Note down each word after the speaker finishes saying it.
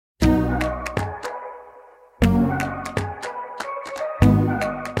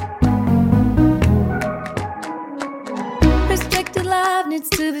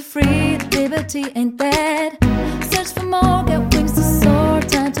needs to be free, liberty ain't dead. Search for more, get wings to soar,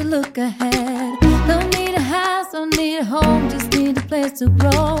 time to look ahead. Don't need a house, don't need a home, just need a place to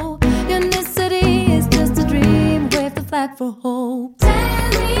grow. Unicity is just a dream, wave the flag for hope. Tell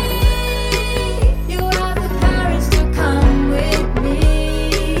me you have the courage to come with me.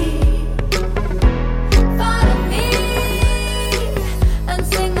 Follow me and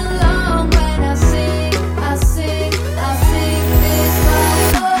sing along when I sing, I sing, I sing this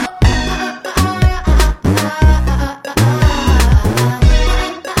song.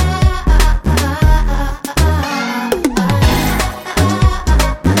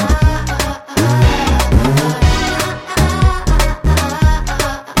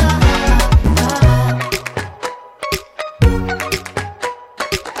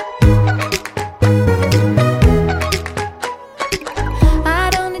 I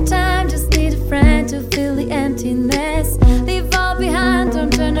don't need time, just need a friend to fill the emptiness. Leave all behind,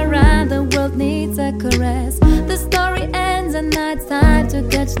 don't turn around, the world needs a caress. The story ends and now it's time to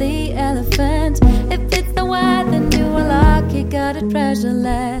catch the elephant. If it's the white, then you are lucky, got a treasure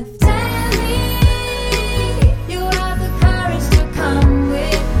left.